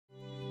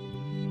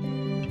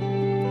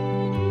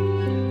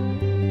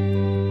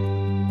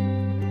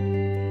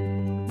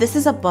This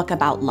is a book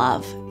about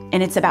love,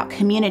 and it's about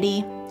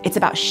community. It's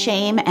about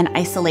shame and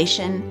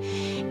isolation.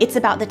 It's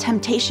about the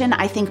temptation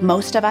I think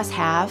most of us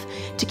have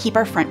to keep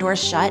our front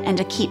doors shut and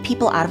to keep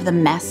people out of the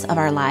mess of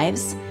our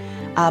lives,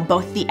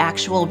 both the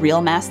actual real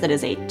mess that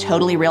is a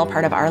totally real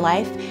part of our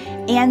life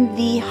and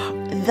the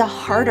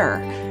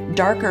harder,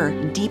 darker,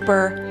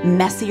 deeper,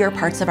 messier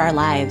parts of our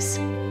lives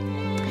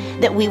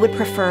that we would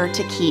prefer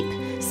to keep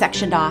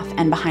sectioned off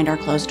and behind our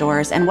closed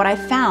doors. And what I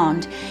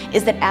found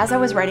is that as I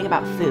was writing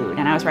about food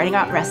and I was writing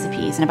about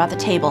recipes and about the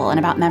table and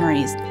about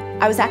memories,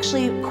 I was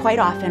actually quite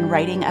often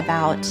writing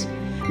about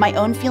my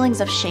own feelings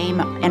of shame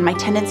and my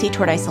tendency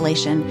toward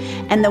isolation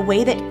and the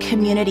way that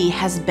community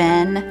has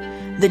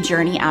been the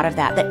journey out of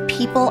that, that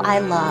people I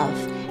love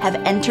have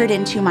entered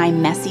into my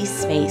messy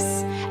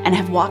space and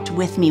have walked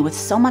with me with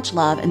so much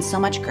love and so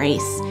much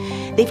grace.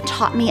 They've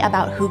taught me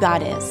about who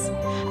God is,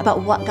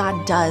 about what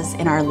God does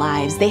in our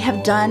lives. They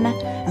have done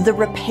the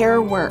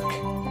repair work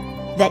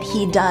that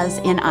He does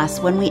in us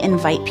when we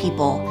invite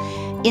people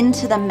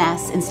into the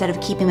mess instead of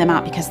keeping them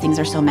out because things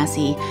are so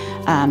messy.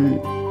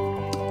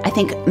 I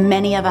think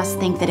many of us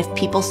think that if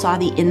people saw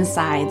the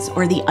insides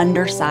or the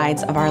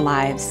undersides of our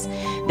lives,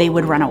 they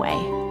would run away.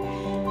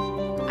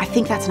 I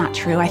think that's not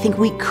true. I think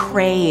we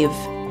crave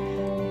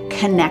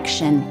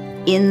connection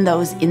in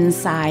those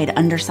inside,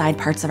 underside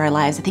parts of our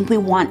lives. I think we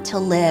want to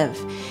live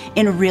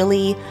in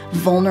really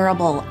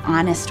vulnerable,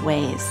 honest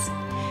ways,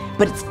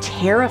 but it's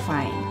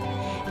terrifying.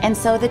 And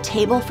so the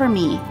table for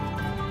me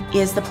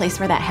is the place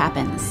where that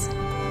happens.